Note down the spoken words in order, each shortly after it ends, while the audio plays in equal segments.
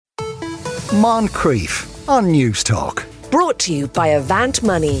Moncrief on News Talk. Brought to you by Avant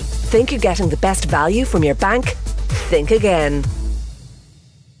Money. Think you're getting the best value from your bank? Think again.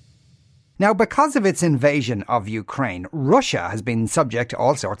 Now, because of its invasion of Ukraine, Russia has been subject to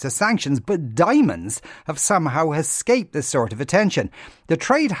all sorts of sanctions, but diamonds have somehow escaped this sort of attention. The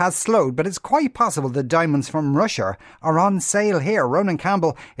trade has slowed, but it's quite possible that diamonds from Russia are on sale here. Ronan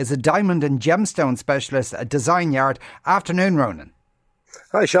Campbell is a diamond and gemstone specialist at Design Yard. Afternoon, Ronan.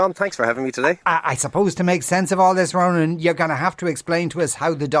 Hi, Sean. Thanks for having me today. I suppose to make sense of all this, Ronan, you're going to have to explain to us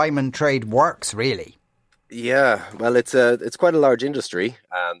how the diamond trade works, really. Yeah, well, it's quite a large industry,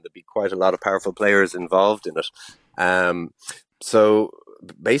 and there'd be quite a lot of powerful players involved in it. So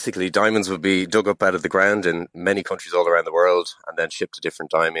basically, diamonds would be dug up out of the ground in many countries all around the world, and then shipped to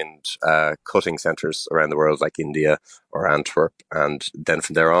different diamond cutting centres around the world, like India or Antwerp, and then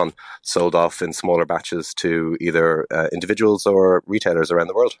from there on, sold off in smaller batches to either individuals or retailers around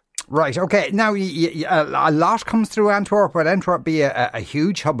the world. Right, okay. Now, a lot comes through Antwerp. Would Antwerp be a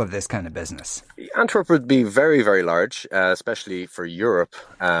huge hub of this kind of business? Antwerp would be very, very large, especially for Europe.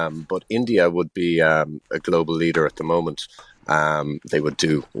 But India would be a global leader at the moment. They would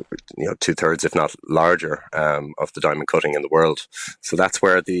do, 2/3, if not larger, of the diamond cutting in the world. So that's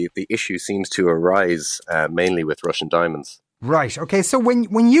where the issue seems to arise, mainly with Russian diamonds. Right, okay, so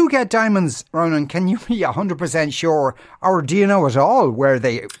when you get diamonds, Ronan, can you be 100% sure, or do you know at all where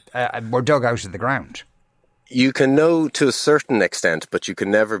they were dug out of the ground? You can know to a certain extent, but you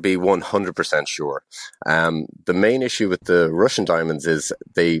can never be 100% sure. The main issue with the Russian diamonds is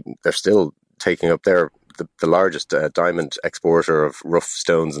they're still taking up the largest diamond exporter of rough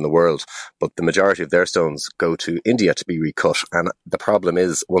stones in the world, but the majority of their stones go to India to be recut. And the problem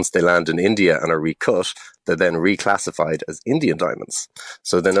is, once they land in India and are recut, they're then reclassified as Indian diamonds.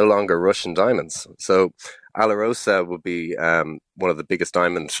 So they're no longer Russian diamonds. So Alarosa would be one of the biggest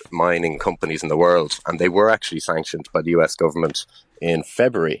diamond mining companies in the world, and they were actually sanctioned by the US government in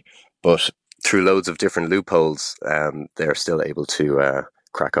February, but through loads of different loopholes, they're still able to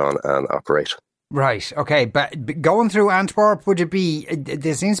crack on and operate. Right, okay, but going through Antwerp,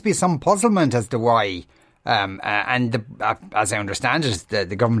 there seems to be some puzzlement as to why, as I understand it,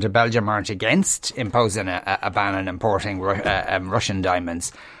 the government of Belgium aren't against imposing a ban on importing Russian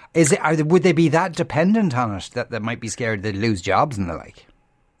diamonds. Would they be that dependent on it that they might be scared they'd lose jobs and the like?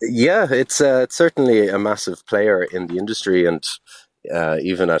 Yeah, it's certainly a massive player in the industry, and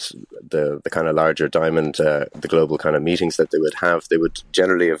even at the kind of larger diamond, the global kind of meetings that they would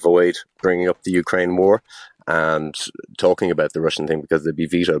generally avoid bringing up the Ukraine war and talking about the Russian thing because they'd be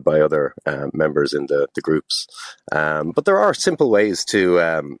vetoed by other members in the groups. But there are simple ways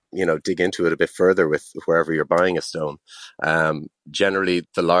to, dig into it a bit further with wherever you're buying a stone. Generally,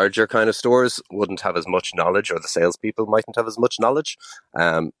 the larger kind of stores wouldn't have as much knowledge, or the salespeople mightn't have as much knowledge.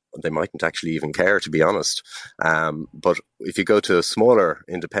 They mightn't actually even care, to be honest. But if you go to a smaller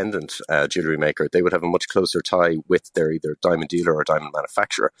independent jewellery maker, they would have a much closer tie with their either diamond dealer or diamond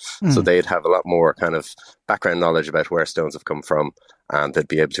manufacturer. So they'd have a lot more kind of background knowledge about where stones have come from, and they'd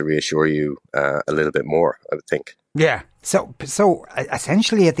be able to reassure you a little bit more, I would think. Yeah. So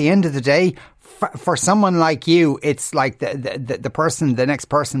essentially, at the end of the day, for someone like you, it's like the next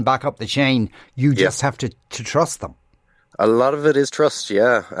person back up the chain. You just have to trust them. A lot of it is trust,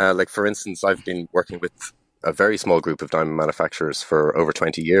 yeah. Like, for instance, I've been working with a very small group of diamond manufacturers for over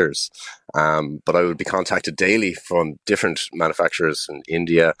 20 years. But I would be contacted daily from different manufacturers in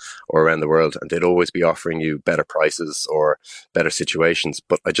India or around the world, and they'd always be offering you better prices or better situations.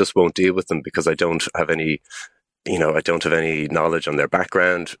 But I just won't deal with them because I don't have any knowledge on their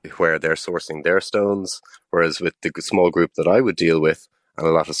background, where they're sourcing their stones. Whereas with the small group that I would deal with, and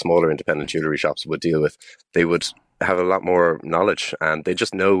a lot of smaller independent jewellery shops would deal with, they would have a lot more knowledge, and they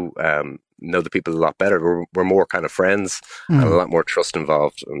just know the people a lot better. We're more kind of friends, and a lot more trust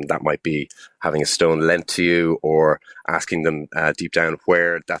involved. And that might be having a stone lent to you, or asking them deep down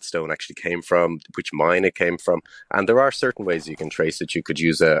where that stone actually came from, which mine it came from. And there are certain ways you can trace it. You could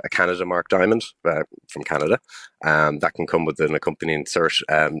use a Canada Mark diamond from Canada. That can come with an accompanying cert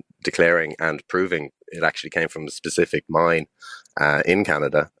declaring and proving it actually came from a specific mine in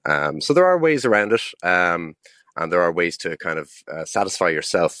Canada. So there are ways around it. And there are ways to kind of satisfy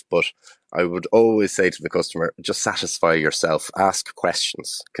yourself. But I would always say to the customer, just satisfy yourself. Ask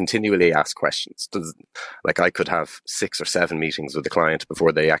questions. Continually ask questions. I could have 6 or 7 meetings with the client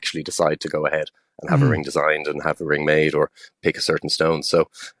before they actually decide to go ahead and have a ring designed and have a ring made or pick a certain stone. So,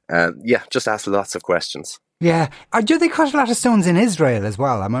 just ask lots of questions. Yeah. Do they cut a lot of stones in Israel as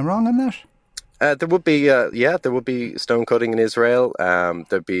well? Am I wrong on that? There would be stone cutting in Israel.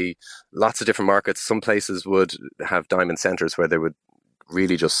 There'd be lots of different markets. Some places would have diamond centres where they would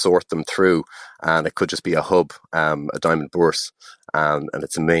really just sort them through, and it could just be a hub, a diamond bourse, and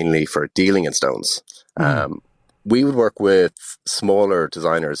it's mainly for dealing in stones. We would work with smaller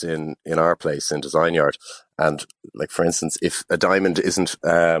designers in our place in Design Yard. And like, for instance, if a diamond isn't,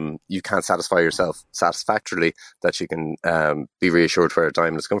 you can't satisfy yourself satisfactorily that you can be reassured where a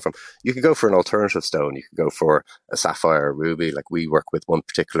diamond is coming from, you could go for an alternative stone. You could go for a sapphire or ruby. Like, we work with one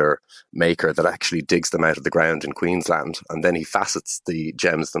particular maker that actually digs them out of the ground in Queensland, and then he facets the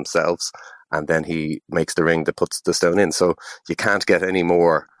gems themselves, and then he makes the ring that puts the stone in. So you can't get any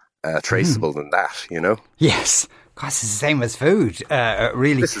more traceable than that, you know? Yes. God, it's the same as food,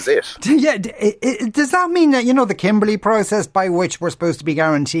 really. This is it. Yeah. Does that mean that, the Kimberley process by which we're supposed to be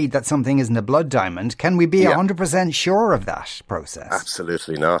guaranteed that something isn't a blood diamond, can we be 100% sure of that process?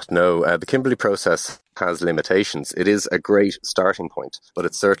 Absolutely not. No, the Kimberley process has limitations. It is a great starting point, but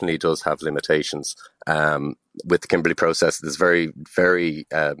it certainly does have limitations. With the Kimberley process, there's very, very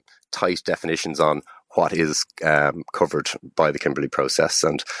tight definitions on what is covered by the Kimberley process.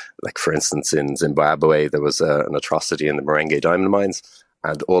 And like, for instance, in Zimbabwe, there was an atrocity in the Marenge diamond mines,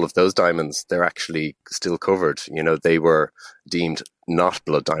 and all of those diamonds, they're actually still covered. They were deemed not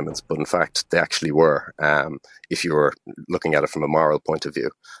blood diamonds, but in fact, they actually were, if you were looking at it from a moral point of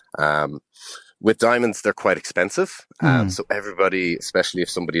view. With diamonds, they're quite expensive. So everybody, especially if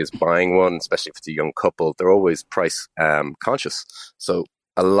somebody is buying one, especially if it's a young couple, they're always price conscious. So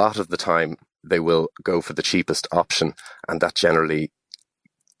a lot of the time, they will go for the cheapest option, and that generally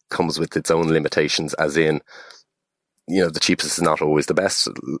comes with its own limitations, as in, the cheapest is not always the best.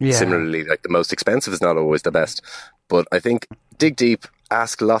 Yeah. Similarly, like, the most expensive is not always the best. But I think dig deep,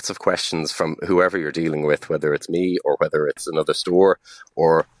 ask lots of questions from whoever you're dealing with, whether it's me or whether it's another store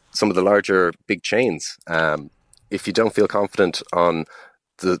or some of the larger big chains. If you don't feel confident on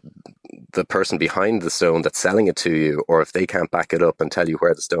the person behind the stone that's selling it to you, or if they can't back it up and tell you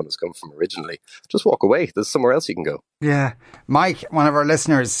where the stone has come from originally, just walk away. There's somewhere else you can go. Yeah. Mike, one of our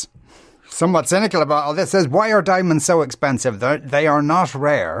listeners, somewhat cynical about all this, says, why are diamonds so expensive? They are not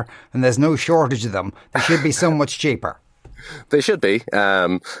rare, and there's no shortage of them. They should be so much cheaper. They should be.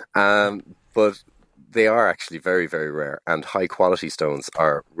 But they are actually very, very rare, and high quality stones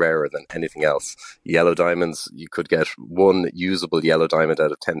are rarer than anything else. Yellow diamonds, you could get one usable yellow diamond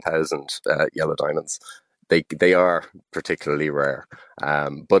out of 10,000 yellow diamonds. They are particularly rare,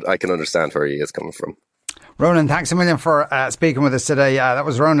 but I can understand where he is coming from. Ronan, thanks a million for speaking with us today. That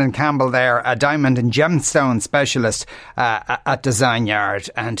was Ronan Campbell there, a diamond and gemstone specialist at Design Yard.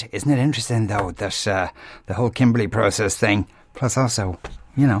 And isn't it interesting, though, that the whole Kimberley process thing, plus also,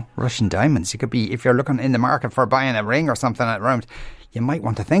 Russian diamonds. You could be, if you're looking in the market for buying a ring or something around, you might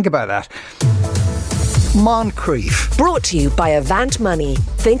want to think about that. Moncrief. Brought to you by Avant Money.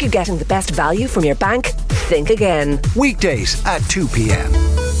 Think you're getting the best value from your bank? Think again. Weekdays at 2 p.m.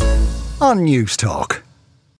 on News Talk.